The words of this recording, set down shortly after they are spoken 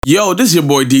Yo, this is your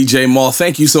boy DJ Maul.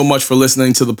 Thank you so much for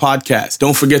listening to the podcast.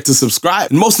 Don't forget to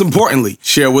subscribe. And most importantly,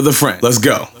 share with a friend. Let's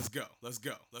go. Let's go. Let's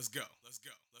go. Let's go. Let's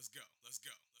go. Let's go.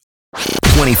 Let's go.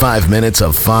 25 minutes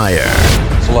of fire.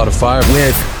 It's a lot of fire.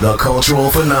 With the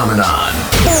cultural phenomenon.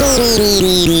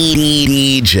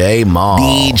 DJ Maul.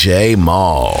 DJ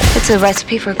Maul. It's a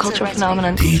recipe for a cultural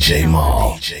phenomenon. DJ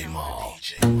Maul. DJ Maul.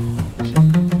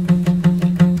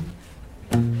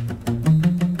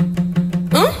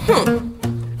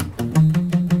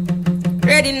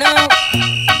 Ready now?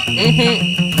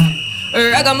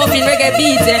 Ragamuffin reggae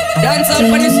beat, Dancehall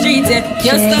on the street,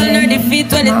 can't stand nor defeat.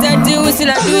 2030 we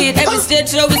still a do it. Every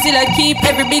stage show we still a keep.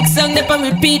 Every big song they on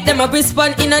repeat. Them a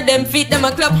respond in a them feet. Them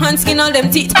a clap hands, skin all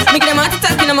them teeth. Make them heart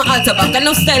attack in them a alter back.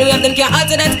 Enough style we have them can't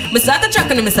alter that. Me start a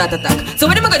track and me start attack. So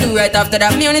what am I gonna do right after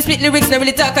that? Me only spit lyrics, never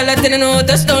really talk a lot. And I know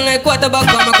touchdown like quarterback.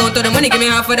 Come account to the money, give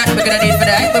me half of that. Make it a date for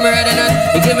the hype, but me rather not.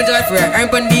 We give me joy for a earn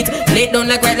pon beat. Lay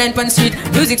down like right line pon street.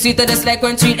 Music sweeter just like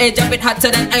one treat. Hey, drop it hotter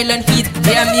than island heat.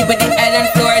 They are me with the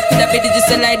island floor. It could have been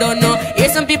just I don't know. Hear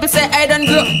some people say I don't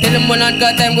grow. Tell them one on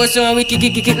got time go show. We kick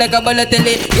it like a ball of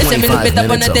telly. You say me look better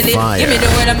on the telly. Give me the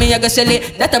word and me I go shelly.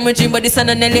 That I'm a dream but this on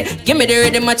a Nelly. Give me the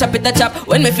rhythm I chop it a chop.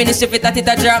 When me finish if it at it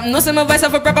a drop. No say my voice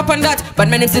have a prop up on that. But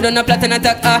my name sit on a plot and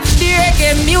attack. The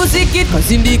reggae music it cause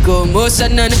him the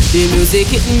commotion. And the music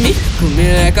hitting me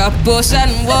coming like a potion.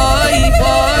 Boy.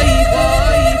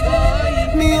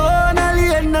 Me own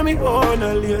alien, na me own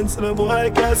alien. So no boy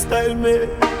can't style me.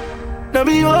 Na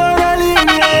me own alien,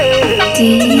 yeah.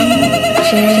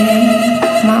 DJ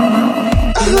Maul.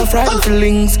 Me no frightened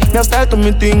feelings, me style to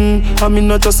me thing. And me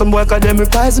not just some boy 'cause them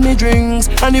replies me drinks.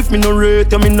 And if me no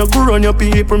rate you, me no go run your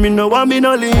people. Me no want me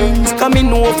no links. 'Cause me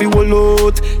know if he will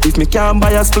out. If me can't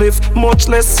buy a spliff, much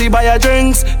less see buy a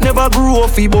drinks. Never grew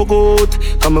up fi bogot.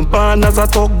 'Cause me born as a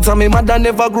thug, and me mother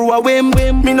never grew a whim.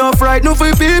 Me no frightened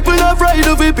for people, no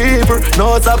frightened for people.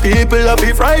 No some people a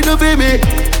be frightened for me.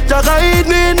 Jaga hit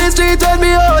me in the street and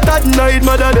me out at night.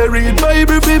 Mother they read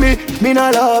Bible for me. Me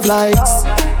no love likes.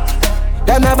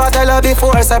 Them never tell her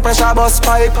before, say pressure bus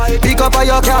pipe. Pick up how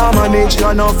you can't manage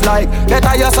your enough like.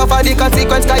 Better you suffer the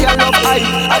consequence 'cause you love hype.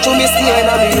 I show me stay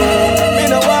na me know. Me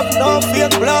no have no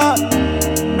fake blood.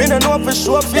 Me no know for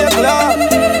sure fake love.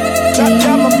 Chat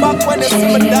down my back when they see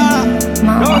me die.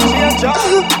 No change up.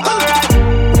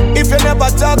 If you never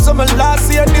talk to me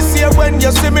last year, this year when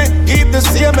you see me, keep the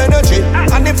same energy.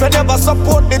 And if you never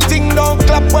support the thing, don't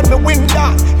clap when me win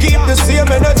that. Keep the same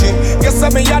energy. You say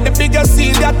me had the biggest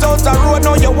seed that out the road,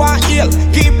 now you want heal.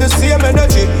 Keep the same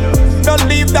energy. Don't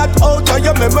leave that out of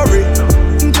your memory.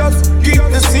 Just keep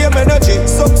the same energy.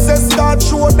 Success start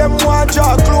show them want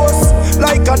draw close.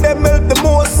 Like a them help the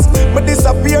most. But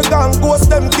disappear gone ghost,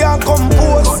 them can't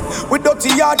compose. With dirty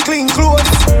yard clean clothes.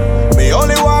 Me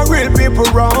only want real people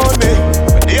around me.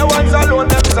 But the ones alone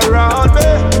them surround me.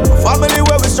 Family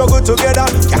where we struggle together.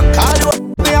 Can't call you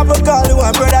me have to call you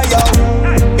a brother, yo.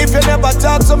 If you never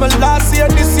talk to me last year,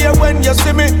 this year when you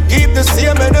see me, keep the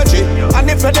same energy. And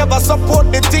if you never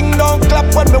support the thing, don't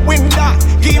clap when me win that.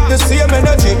 Keep the same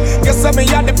energy. You say me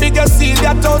had the biggest seed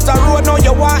that out the road, now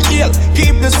you want heal.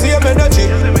 Keep the same energy.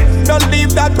 Don't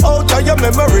leave that out of your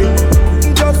memory.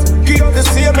 Just keep the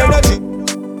same energy.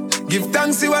 Give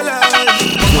thanks you alive.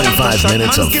 25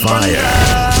 minutes of fire.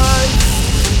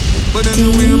 But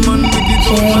anyway, man, make it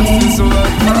up and feel so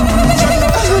right.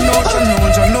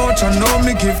 Know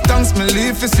me give thanks, me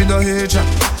live to see the hate.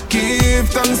 Give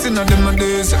thanks in a them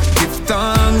days. Give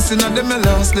thanks in a them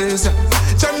last days.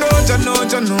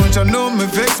 Know me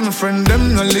vex my friend,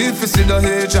 them no live to see the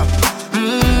hate.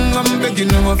 I'm begging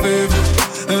you a favor.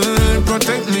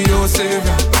 Protect me, your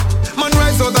savior. Man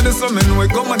rise out of the slum and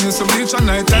wake up and use some bleach at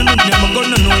night time. If me have a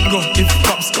gun, I know it go. If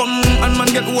cops come and man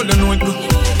get old, I know it go.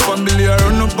 Family I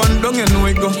run up and down, you know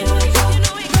it go.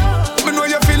 Me know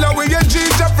you feel away, you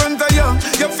cheat your front of you.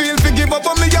 You feel to give up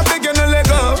on me, you begging to let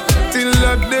go. Till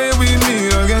that day we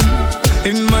meet again.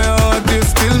 In my heart, you're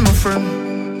still my friend.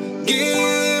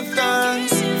 Give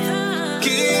thanks,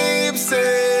 keep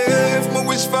safe. My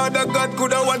wish Father God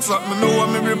could have WhatsApp me. Know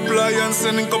me reply and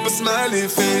sending couple smiley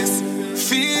face.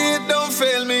 Feet don't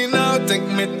fail me now, take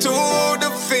me to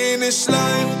the finish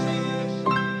line.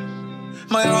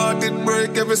 My heart it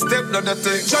break every step that I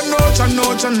take.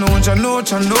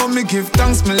 Know me give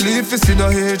thanks, me live to see the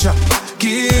age.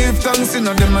 Give thanks in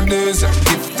a them days.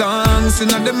 Give thanks in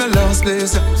a them last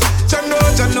days.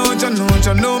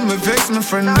 Know me vex my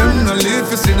friend, them no live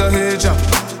to see the age.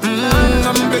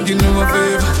 I'm begging you a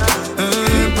favor.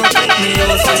 Protect me,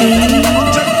 your savior.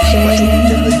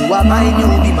 You are my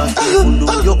newbie, man.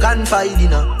 You can find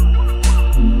dinner.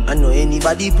 I know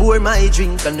anybody pour my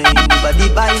drink, I know anybody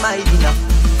buy my dinner.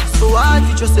 go hard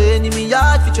for just a enemy,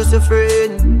 hard for just a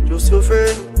friend. Just your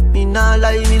friend. Me nah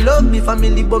lie, me love me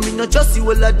family, but me not just see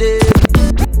all of them.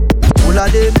 All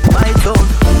of them, my son.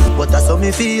 But that's how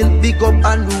me feel. Big up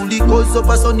and rule, cause up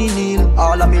a sunny kneel.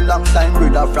 All of me long time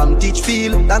brother from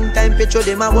Teachfield. Long time picture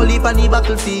them a whole heap on the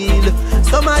battlefield.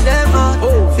 Some of them are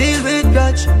filled with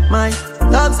grudge. My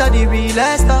dogs are the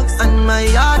realest dogs. And my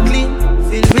heart clean,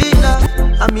 filled with love.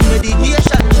 And me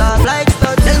medication sharp like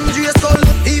studs. Dangerous soul,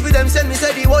 even them send me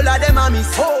say the whole of them a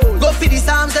miss. Go for the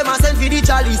psalms, them a send for the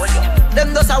chalice.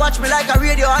 Them just a watch me like a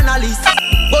radio analyst.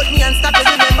 But me and stop it,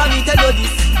 remember me tell you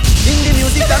this. In the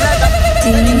music I'm like a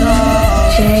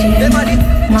them a the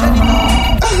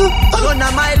none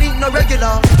of my link no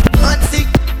regular. Hot sick,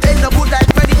 ain't no good like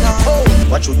predator.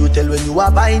 What should you tell when you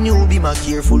are buying new? Be more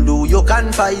careful though, you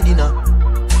can't find dinner.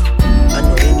 I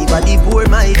know anybody pour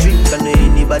my drink, I know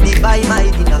anybody buy my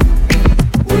dinner.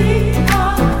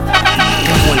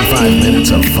 25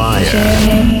 minutes of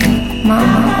fire.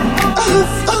 Mama.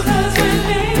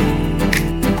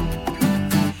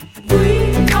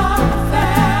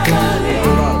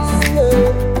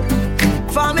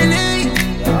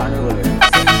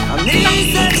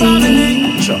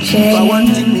 If I want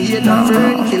it, me hate a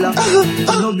fern killer. I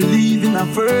don't believe in a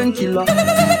fern killer.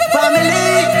 Family,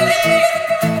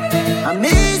 I me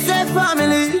say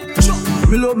family.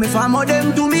 Me love me family,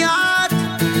 them to me heart.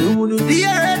 You wouldn't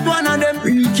dare one of them.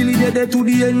 Real kill it dead to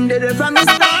the end, dead from the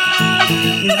start.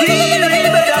 Real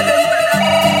better them.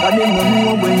 And them don't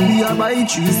know when we are buy 3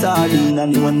 sardines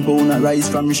and the 1 pound of rice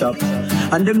from shop.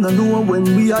 And them don't know when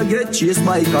we are get chased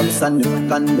by cops and the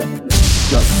conduct.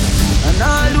 Just. And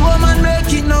all the woman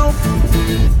make it now.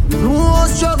 Know how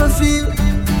struggle feel.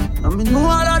 I mean know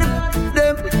all of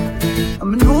them. I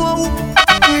mean know who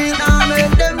green. I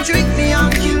make them trick me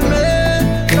and kill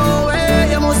me. No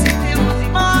way, you must feel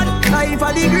mad. Life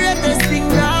are the greatest thing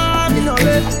that me know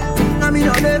left. I mean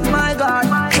know left, my God.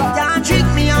 Can't trick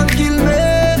me and kill me.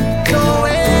 No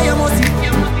way, you must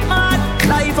feel mad.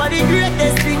 Life are the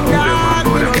greatest thing that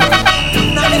me know left.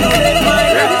 I mean know left, my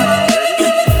God.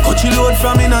 Cut you load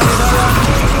from in another.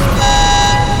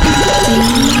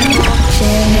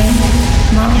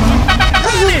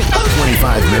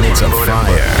 25 minutes of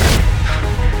fire.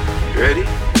 Ready?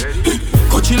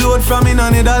 Cut you load from in a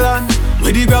Netherland.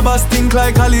 Where the grabbers stink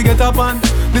like Ali get up on.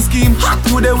 The scheme hot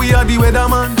today, we are the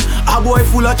weatherman. A boy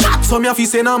full of chat, so me a fi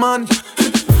say na man.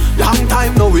 Long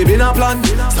time now we been a plan.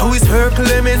 So it's her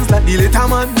Clemens like the little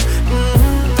man.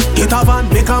 Get a van,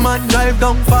 make a man drive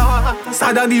down far.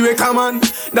 Sada the wrecker man.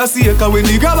 That's the echo when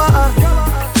the grabber.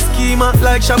 Schema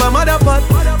like Shabba Motherpot.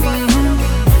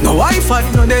 No Wi-Fi,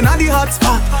 no then at the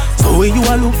hotspot. So when you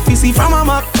a look, you see from a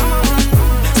map.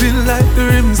 Still like the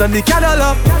rims and the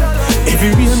Cadillac.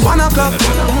 Every rain 1 o'clock.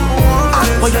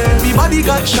 But everybody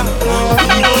got shot.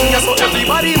 Yeah, so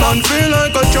everybody man feel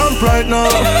like a jump right now.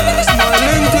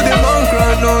 Smiling to the bank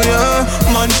right now, yeah.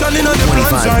 Man shining on the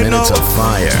plans right now. 25 minutes of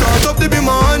fire. Start up to be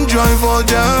my hand drive out,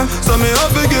 yeah. So me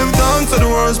have to give thanks to the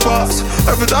worst pass.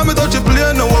 Every time I touch a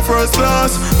plane, no one first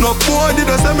class. No boy did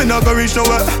I say me not gonna reach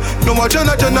nowhere. No more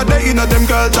Jenna they in a them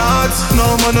girl thoughts. No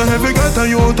man no heavy get a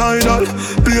you tidal.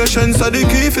 Patience are the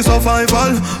key for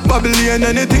survival. Babylon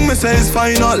anything me say is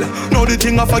final. Now the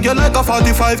thing I forget like a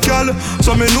 45 girl.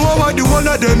 So me know why the one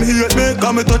of them hate me.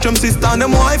 Cause me touch them sister and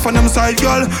them wife and them side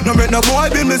girl. No make no boy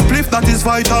build me spliff, that is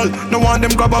vital. No one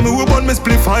them grab on me, we burn me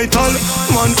spliff vital.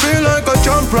 Man feel like a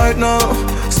jump right now.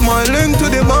 Smiling to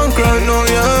the bank right now,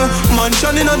 yeah. Man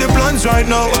shining on the plans right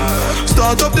now.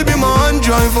 Start up to be my hand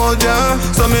drive out, yeah.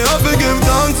 So me have to give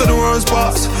thanks to the worst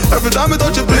pass. Every time I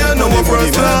touch a plane, no more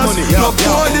first class. No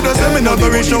boy did I say me not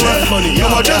gonna reach nowhere. No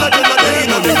more Jenna they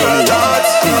in a the girl thoughts.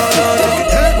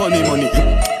 Hey money, money,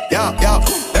 yeah, yeah.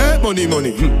 Hey money,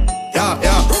 money, yeah,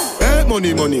 yeah. Hey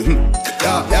money, money,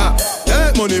 yeah, yeah.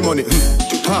 Hey money, money,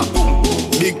 ha.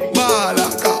 Big baller,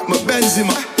 got my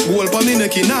Benzema. Goal for me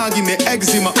neck, nah give me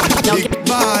eczema. Big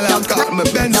baller, got my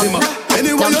Benzema.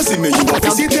 Anyway you see me, you have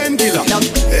to see 10 killer.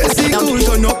 See cool,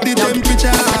 turn up the temperature.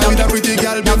 With a pretty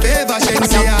girl, be favor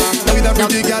Shensia. With a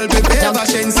pretty girl, be favor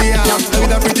Shensia.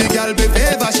 With a pretty girl, be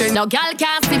favor Shensia. No girl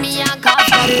can't see me and cause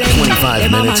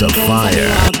 25 minutes of fire.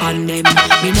 Me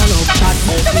no love chat,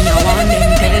 but me no want them.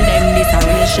 Tell them this a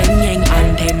real Shenyeng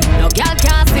anthem. No girl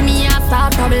can't see me and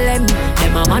start problem.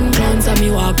 Them a man clowns and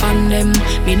me walk on them.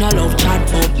 Me no love chat,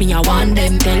 but me a want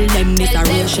them. Tell them this a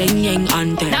real Shenyeng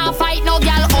anthem. Now fight no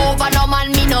girl over no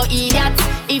man, me no idiot.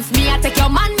 If me a take your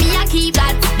man, me a keep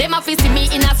that. Them a fi see me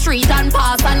in a street and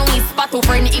pass and whisper. whisper to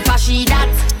friend if I she that.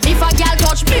 If a girl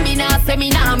touch me, me nah say me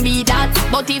nah be that.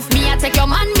 But if me I take your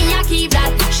man, me I keep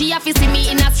that. She have to see me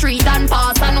in the street and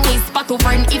pass and whisper to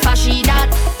friend if I she that.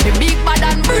 Me big bad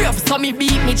and brave, so me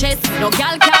beat me chest. No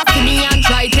girl can't see me and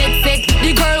try take sick.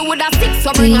 The girl with a stick,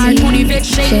 so bring her to the vet.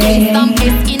 Shake stamp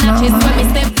it in a chest when me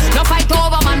step. No fight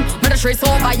over man, me the stress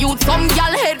over youth. Some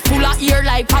girl head full of ear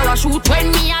like parachute.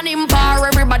 When me and him par,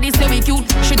 everybody say we cute.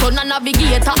 She turn a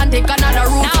navigator and take another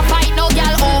route. Now fight no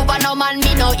girl over no man,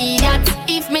 me no idiot.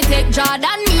 If me take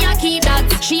Jordan, me I keep that.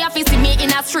 She have to see me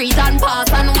in a street and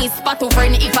pass and whisper to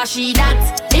friend if I she that.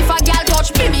 If a girl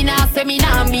touch me, me nah say me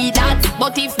nah be that.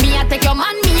 But if me I take your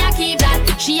man, me I keep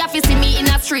that. She have to see me in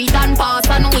a street and pass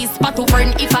and whisper to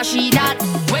friend if I she that.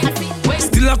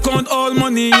 Still I count all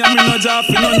money and me no job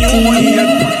for no new one yet.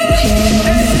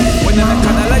 When I make a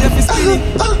lie, you fi spin it.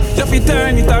 You fi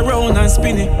turn it around and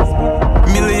spin it.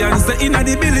 Millions the inna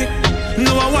the billy.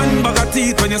 No one bag of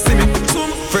teeth when you see me.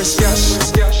 Fresh cash,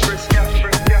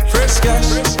 fresh cash,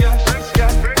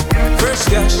 fresh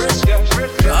cash.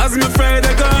 As me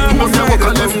Friday gone, my Friday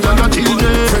come.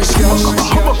 Fresh cash,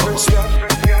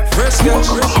 fresh cash.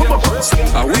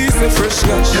 I we say fresh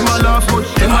cash. In my laugh, but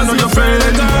as me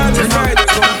Friday gone, my Friday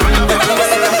come.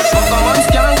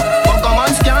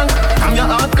 Pokemon scan. Come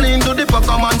your heart clean to the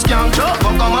Pokemon scan.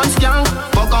 Pokemon scan.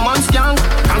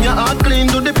 Come your heart clean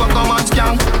to the Pokemon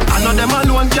scan. I know them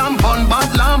alone can burn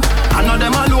bad lamp. I know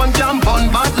them alone can burn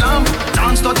bad lamp.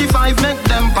 Dance 35 make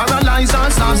them paralyze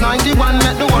and Psalms 91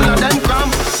 make the whole of them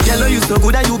cramp. Yellow you so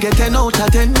good that you get 10 out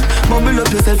of 10. Bubble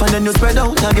up yourself and then you spread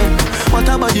out again. What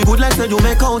about the good like say you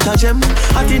make out a gem?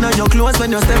 Hot in your clothes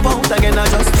when you step out again. I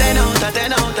just 10 out of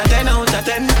 10 out of 10 out of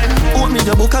 10. Hold me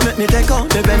the book and make me take out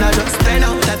the pen. I just 10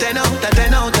 out of 10 out of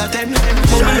 10 out of 10.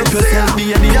 Bubble up yourself,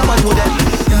 be any other to them.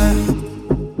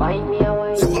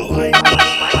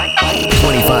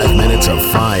 25 minutes of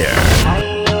fire.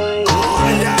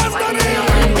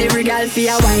 Every girl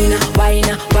feel wine.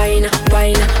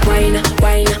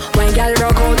 Girl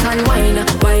rock out and wine.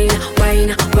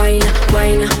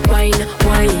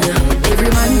 Every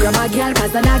man grab a girl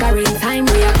 'cause the dagger in time.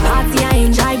 We a party and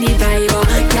enjoy the vibe.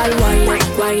 Girl wine.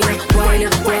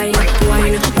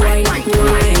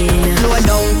 Slow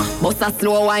down, bust a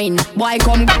slow wine. Boy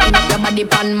come your body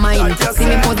pan mine. See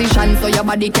me position so your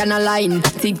body can align.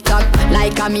 Tick tock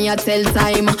like a me a tell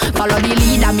time. Follow the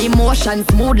lead of me motion,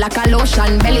 smooth like a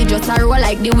lotion. Belly just a roll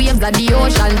like the waves of the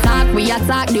ocean. Talk we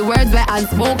attack the words we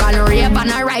unspoken. Rave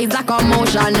and a rise a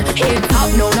commotion. Hip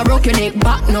top no broke your neck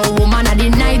back. No woman of the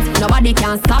night, nobody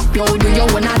can stop you. Do you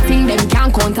wanna think them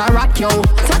can counteract you?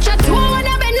 Touch a toe when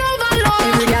I bend over low.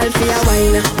 Every girl feel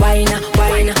wine.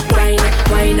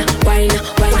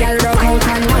 Girl rock out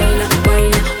and wine.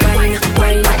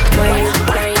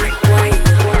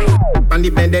 On the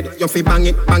bed, you fi bang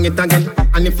it again.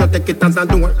 And if you take it as a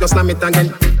door, you slam it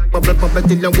again. Bubble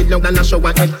till long than a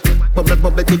shower head.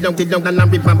 Bubble till long than a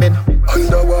river bed.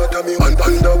 Underwater me,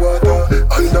 underwater me,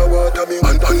 underwater me, underwater me,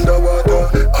 underwater.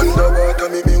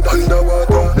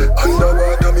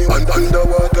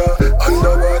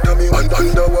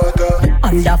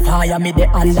 Under fire, me the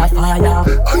under fire.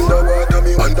 Underwater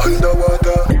me,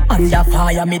 underwater. Under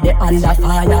fire, me the under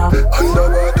fire.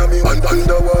 Underwater me,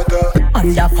 underwater.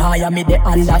 Under fire, me the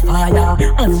under fire.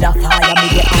 Under fire,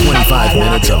 me the under 25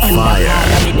 minutes of fire.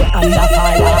 Me the under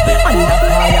fire. Under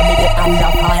fire, me the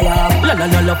under fire. La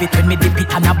love it when me dip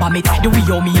it and a bomb it. The way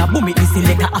you me a boom it, the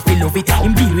selector I feel love it.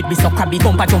 Him deal with me so crabby,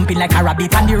 bumper jumping like a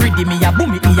rabbit. And the rhythm me a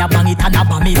boom it, me a bang it and a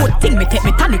bomb it. Good thing me take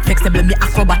me tonic flexible, me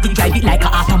acrobatic, drive it like a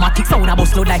automatic. Sound a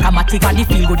bust load like a matic. And the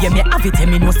feel good, yeah me have it,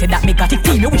 me know say that me got it.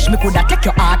 Team, you wish me coulda take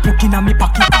your heart, put in a me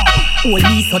pocket. Hold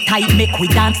me so tight, make we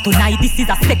dance tonight. This is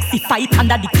a sexy fight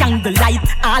under the candle light.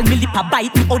 All me lip a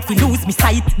bite, me out fi lose me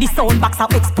sight. The sound box a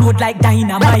explode like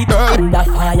dynamite. Under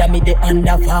fire, me the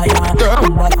under fire.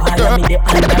 Under fire, me the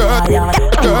under fire.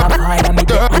 Under fire, me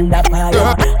the under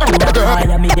fire. Under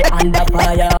fire, me the under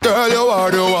fire. Girl, you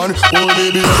are the one, oh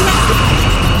baby.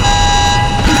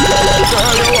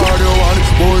 Girl, you are the one,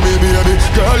 oh baby.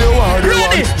 Girl, you are the one.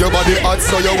 Your body hot,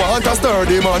 so you want a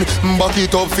sturdy man. Back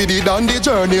it up for the down the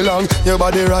journey long. Your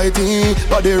body righty,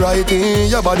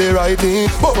 your body righty.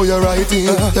 Oh, you're righty.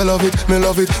 You love it, me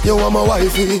love it. You want my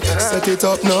wifey. Set it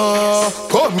up now.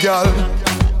 Come, girl.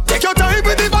 Take your time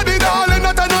with the body, darling.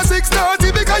 Not another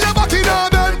 6:30 because you're back in our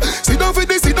bed. Sit down for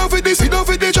this, sit down for this, sit down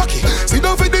for the jockey. Sit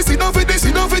down for this, sit down for this,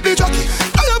 sit down for the jockey.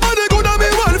 And your body good and me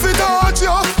want to touch you.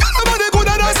 Your body good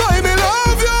and that's why me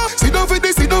love you. Sit down for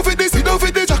this, sit down for this, sit down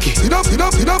for the jockey. Sit down for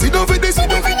this, sit down for the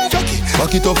jockey.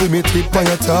 Back it up with me tip on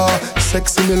your top.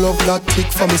 sexy, me love that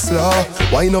kick for me slaw.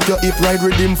 Wind up your hip, ride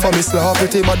rhythm for me slaw.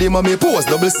 Pretty body, mommy pose,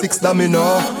 6 that me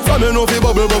know. For me know, fi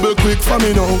bubble quick for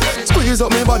me now. Squeeze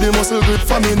up me body, muscle grip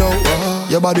for me now.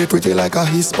 Your body pretty like a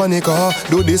Hispanic,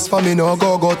 do this for me now,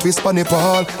 go twist for me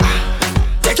Paul.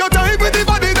 Take your time with the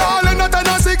body, darling, not on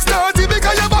a 6:30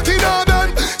 because you're back in a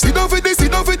bend. Sit down for this,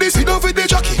 sit down for this, sit down for the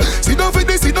jockey. Sit down for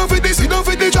this, sit down for this, sit down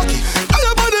for the jockey. And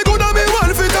your body good and me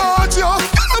want to touch you.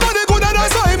 Your body good and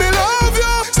that's why me love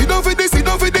you. Sit down for this, sit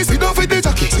down for this, sit down for the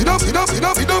jockey. Sit down, sit down, sit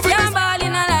down, sit down for this. You're ball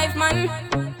in a life, man.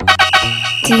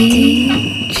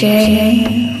 DJ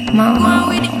Mama. Go on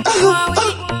with it, go on with it.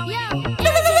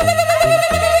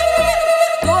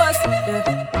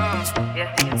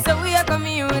 So we are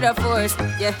coming in with a force,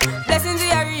 yeah. Blessings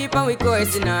we are reap and we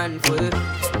coursing on full.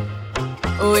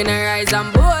 Oh, we not rise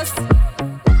and boast.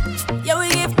 Yeah, we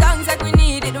give thanks like we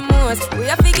need it the most. We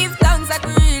have to give thanks like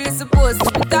we really supposed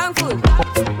to be thankful.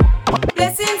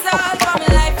 Blessings all for my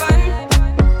life and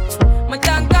my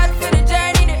thank God for the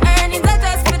journey, the earnings are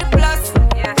just for the plus.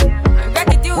 Yeah, and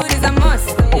gratitude is a must.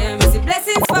 Yeah, me see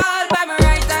blessings fall by my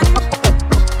right hand.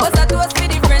 What's a toast for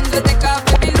the friends we take off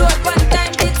every load. One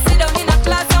time did sit down in a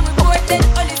class and we both then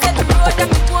only said the road and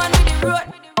we go on with the road.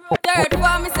 Third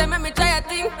form, me say me try a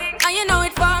thing, and you know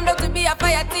it formed up to be a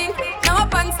fire thing. Now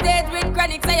up on stage with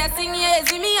chronic, say I sing, yeah,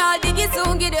 see me all diggy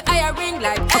soon, get the higher ring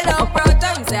like hello,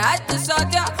 proto. Me say I had to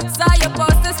shot ya, saw your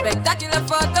poster, spectacular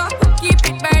photo. Keep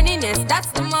it burning, yes, that's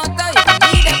the motto. If you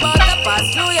need a butter, pass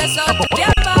through your shot.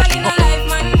 You're ball in a life,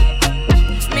 man.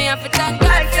 Me have to thank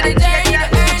God for the journey, the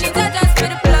earnings are just for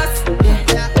the plus.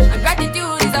 Yeah, and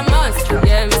gratitude is a must.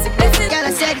 Yeah, me see blessings. Girl, I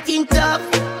said think tough.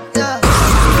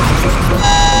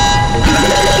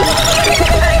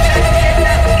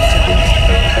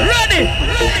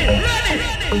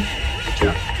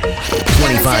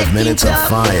 25 minutes of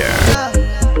fire.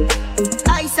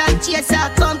 Ice and chaser,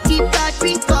 come keep that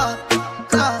drink up.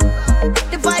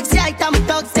 The vibes right, I'm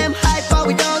thugs, them hyper,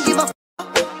 we don't give a fuck.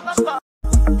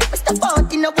 Step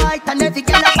out in the white and every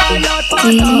girl I fall out for.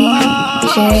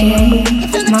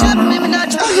 If you're not trouble, me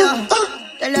not trouble you.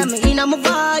 They let me in on my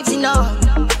vibes, you know.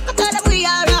 I gotta be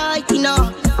alright, you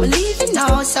know. Believe it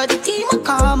now, so the team will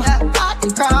come. Party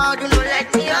crowd, you know,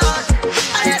 let me out.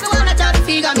 And everyone I try to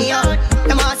figure me out.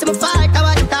 Them all see me fight, that's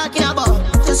what I'm talking about.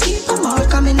 Just keep them all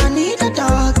coming, I need a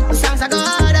dog. The songs I go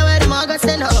hard, where them all go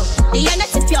send up. The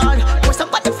energy pure, what's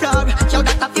up on the floor. Yo,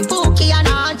 that coffee pookie and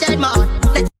 100 more.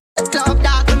 Let's the club,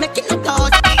 dog, we're making the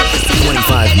doors.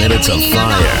 25 minutes of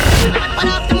fire. One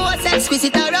of the most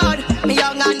exquisite around. Me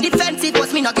young and defensive,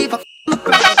 was me not give a f*** my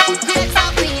crowd. Great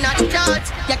for clean out the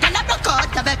clouds. You cannot block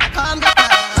out, I better come get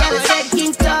out. Yeah, we said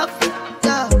king tough,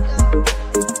 tough.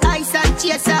 Ice and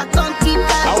chaser, come keep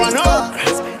that drink up.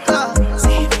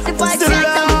 The vibes right,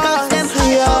 I'm thugs, them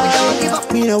high, we don't give up.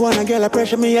 Me no wanna get a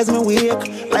pressure me as me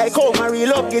wake. Like how my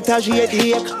real up get a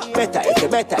headache. Better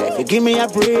if you give me a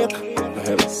break. For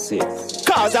heaven's sake.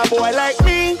 Cause a boy like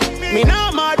me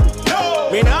not mad.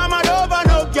 Me not mad over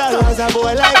no girl. Cause a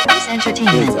boy like me.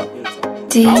 Entertainment.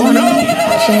 I wanna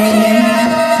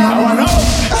know.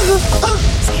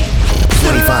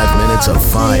 25 minutes of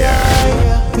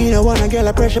fire. Me no wanna get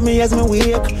a pressure me as me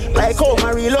wake. Like how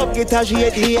my real up get a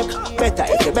headache. Better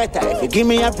if you give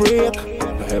me a break.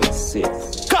 For heaven's sake.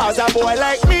 Cause a boy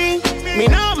like me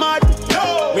not mad.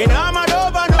 Me not mad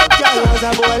over no girl. Cause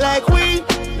a boy like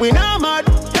we not mad.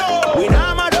 We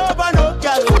not mad over no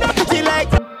girl. Pretty like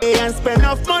and spend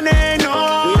enough money,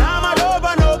 no. We not mad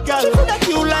over no girl. That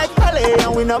you like Holly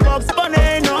and we no box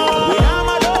bunny, no. We not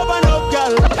mad over no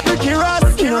girl. Ricky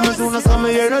Ross, you know me soon as some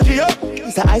energy up.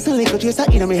 It's a ice and liquor chaser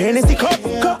in me Hennessy cup.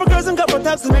 Couple girls and couple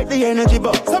talks to make the energy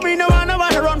buck. So me no wanna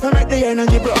run for make the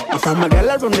energy block. If I'm a girl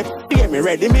I run the get me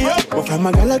ready me up. But from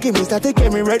a girl I give me start to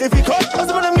get me ready for cut. Cause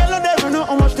some of them girls never know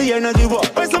how much the energy was.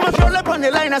 When someone fall up on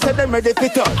the line I said them ready for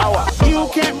cut. You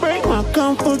can't break my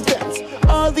confidence.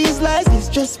 All these lies is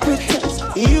just pretense.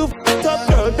 You f***ed up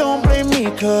girl, don't blame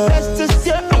me. Cause that's just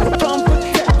your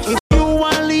incompetence. If you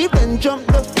wanna leave then jump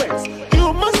the fence.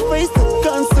 You must face the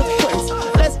consequence.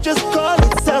 Let's just call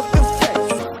it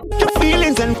self-defense. Your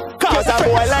feelings and cause a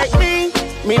boy like me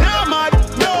not mad.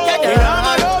 We not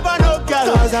mad over no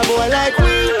girl. Cause a boy like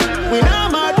we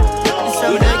not mad. We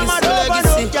not mad over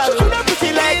no girl. Could have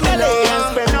pretty like LA and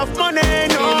spend enough money,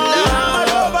 no. We not mad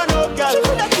over no girl.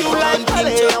 Could have you like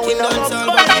LA and we not mad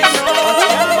money, no. We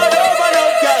not mad over no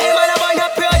girl. Hey man, I wanna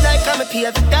pray like I'm a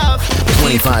PF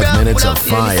 25 minutes of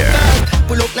fire.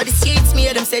 Pull up now the seats, me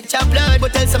them set your blood.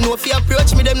 But tell some no if you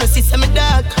approach me, them no see me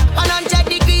dark. 100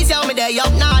 degrees, yeah, me there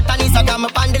up north. And Instagram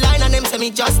up on the line and them say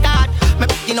me just start. Me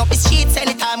picking up the sheets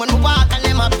anytime when we walk. And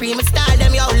them a pre me style,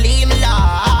 them yo leave me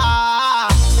la.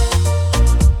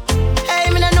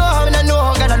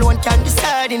 can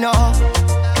decide, you know.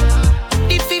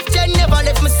 The fifth gen never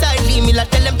left my side, leave me like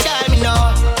tell them time, you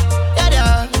know.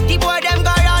 Yeah, the boy them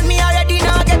go around me already,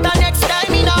 now get the next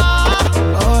time, you know.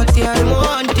 Oh, I'm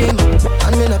wanting,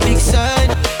 I'm in a big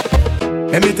side.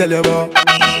 Let me tell you about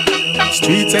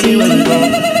streets anywhere we go.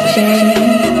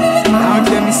 Dog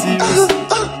them serious,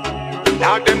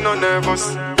 dog them no nervous.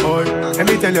 Boy, let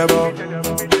me tell you about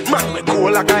man, me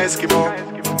cool like a Eskimo.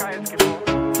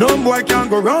 No boy can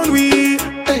go round we.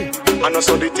 Hey, I know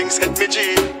so the things hit me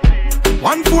G.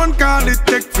 One phone call it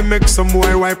take to make some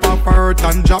boy wipe up her hurt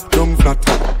and drop down flat.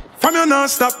 From you not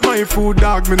stop my food,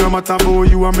 dog. Me no matter about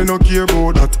you and me no care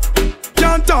about that.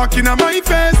 Can't talk in my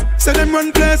face. Say them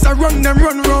run place, I run them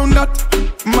run round that.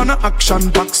 Man a action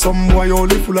back, some boy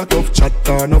only full of tough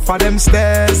chatter. Enough of them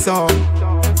stairs up,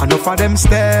 enough of them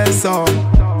stairs up,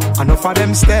 enough of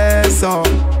them stairs up.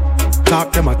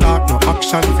 Talk them a talk, no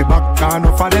action fi back.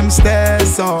 Enough of them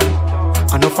stairs up,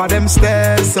 enough of them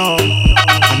stairs up,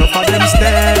 enough of them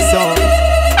stairs up.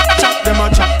 Chat them a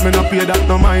chat, me no pay that,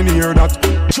 no mind hear that.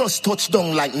 Just touch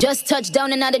down like Just touch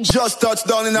down in the Just touch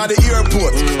down in the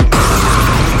airport.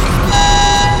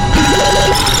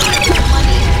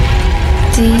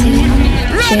 DJ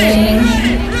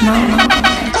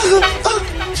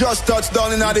Just touch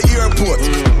down in the airport.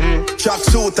 Track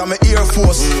suit, I'm an Air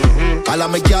Force. All of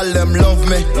my gal them love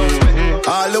me.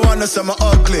 All the wanna say me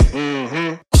ugly.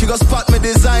 She go spot me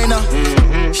designer.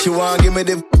 She wanna give me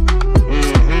the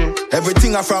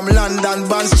everything I from London,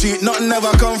 Bond Street. Nothing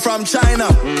ever come from China.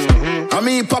 I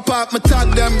mean pop up, me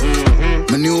tag them.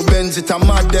 My new Benz it a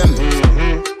mad them.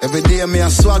 Every day me I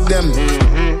swag them.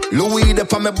 Louis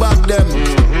up on me back them.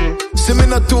 See me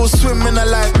not too swim, me not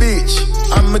like beach.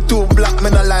 And me too black, me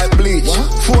not like bleach.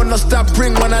 Phone no stop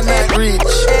ring when I night reach.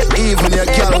 Even your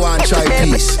girl want try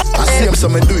peace. I see him so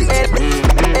me do it.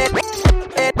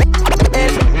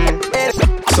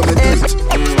 So me do it.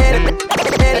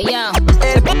 Hey, yo.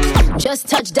 Just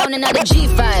touched down another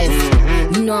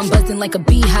G5. You know I'm buzzing like a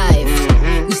beehive.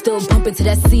 We still bumping to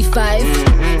that C5.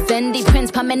 Fendi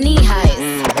prints pa my knee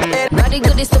highs. Body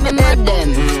goodies to me mud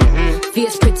them.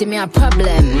 Fierce pretty me a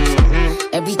problem.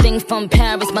 Everything from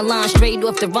Paris, Milan, straight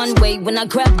off the runway when I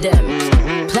grab them.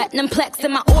 Platinum plaques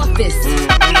in my office.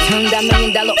 Turn that $1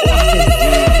 million office.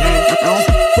 I don't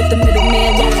with the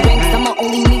middleman, low ranks. I'ma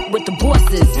only meet with the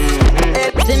bosses.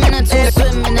 Swimming to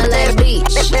swim in the light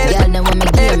beach. Y'all know I'm a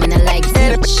gear in the like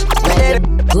beach. Right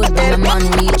good when my man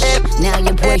reach. Now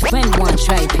your boyfriend want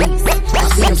try peace. I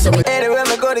see him so anywhere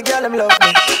I go, the girl them love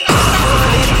me.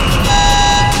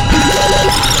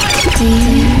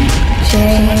 DJ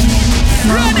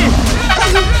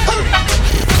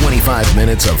 25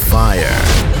 minutes of fire.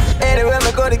 Anywhere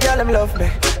I go, the girl them love me.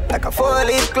 Like a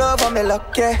 4-leaf glove on me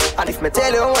luck, yeah. And if me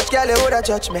tell you how much girl you woulda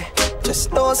judge me,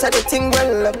 just know say the thing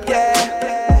well up,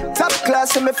 yeah. Top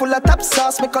class and me full of top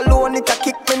sauce. Me cologne it a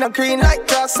kick me no green like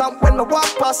grass. And when me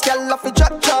walk past, girl off a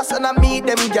drop trust. And I meet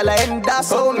them girl I end up.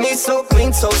 Oh me so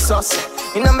clean, so saucy.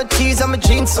 You know my tees and my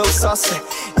jeans so saucy.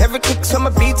 Every kick from my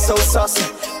beat so saucy.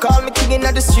 Call me king in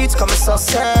the streets, come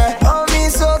saucy. Oh me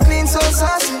so clean, so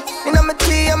saucy. You know my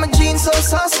tee and my jeans so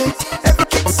saucy. Every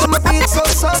kick from my beat so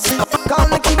saucy. Call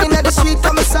me king in the streets,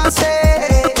 come saucy.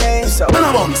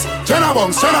 Jenna Bunks, Jenna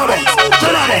Bunks, Jenna Bunks,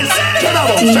 Jenna Bunks, Jenna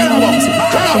Bunks, Jenna Bunks,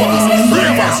 Jenna Bunks,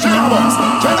 Ravers, Jenna Bunks,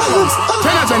 Jenna Bunks,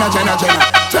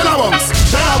 Jenna Bunks,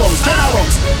 Jenna Bunks, Jenna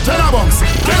Bunks, Jenna Bunks,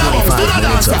 Jenna Bunks, do the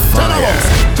dance, Jenna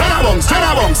Bunks,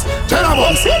 Jenna Bunks, Jenna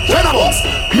Bunks, Jenna Bunks.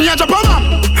 Me a jump on,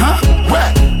 huh?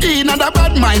 Where? In a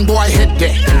bad mind boy head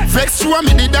there. Vex through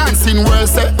me the dancing world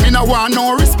say. Me no want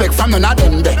no respect from none of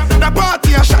them there. The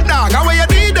party a shot dog, how you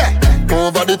did there?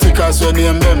 Over the tickers when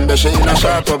name them. She in a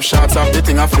shot up shots of the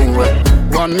thing a fling with.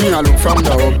 Gun me a look from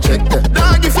the object there.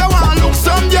 Dog if you want look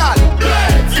some girl,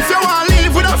 if you want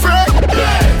live with a friend,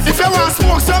 if you want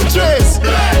smoke some trace,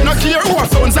 no care who a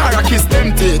phones are a kiss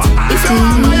them teeth. If you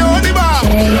want my own the bar,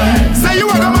 say you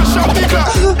wanna mash up the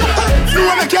club. You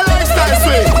wanna make your lifestyle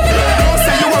sweet. Don't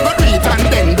say you wanna do it and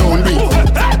then don't do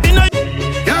it.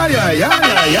 Yeah.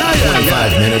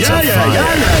 25 minutes of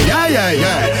fire.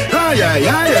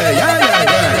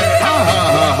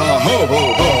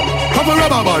 Couple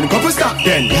rubber band, couple stop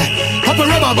then, yeah. Couple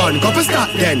rubber band, couple stop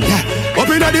then, yeah. Up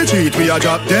inna the street, we a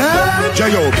drop there.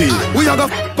 J.O.P. We a go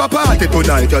f*** a party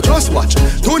tonight, you just watch.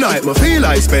 Tonight, me feel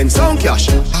I spend some cash.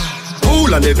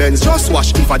 Pool and events, just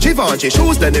watch. If a Givenchy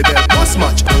shoes, then the belt must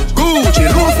match. Gucci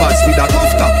loafers with a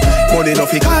tough top. Money no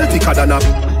fi call thicker than a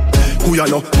who you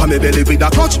know, on me belly with a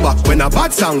clutch back. When a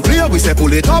bad sound clear, we say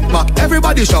pull it up back.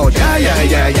 Everybody shout, yeah.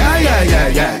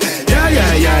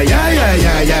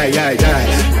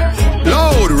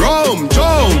 Loud road. rum,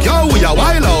 junk. Yo, we a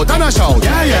wild out and a shout.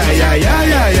 Yeah, yeah, yeah, yeah,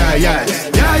 yeah, yeah, yeah.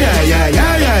 Yeah, yeah, yeah,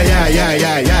 yeah, yeah, yeah, yeah,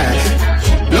 yeah,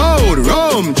 yeah. Loud,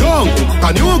 rum, junk.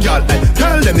 A new girl,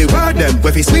 tell them the word them,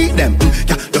 where fi sweet them.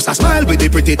 Yeah, just a smile with the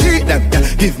pretty teeth them.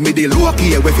 Yeah, give me the look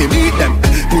here, where fi meet them.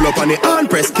 Pull up on the hand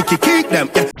press, kick them.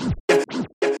 Yeah.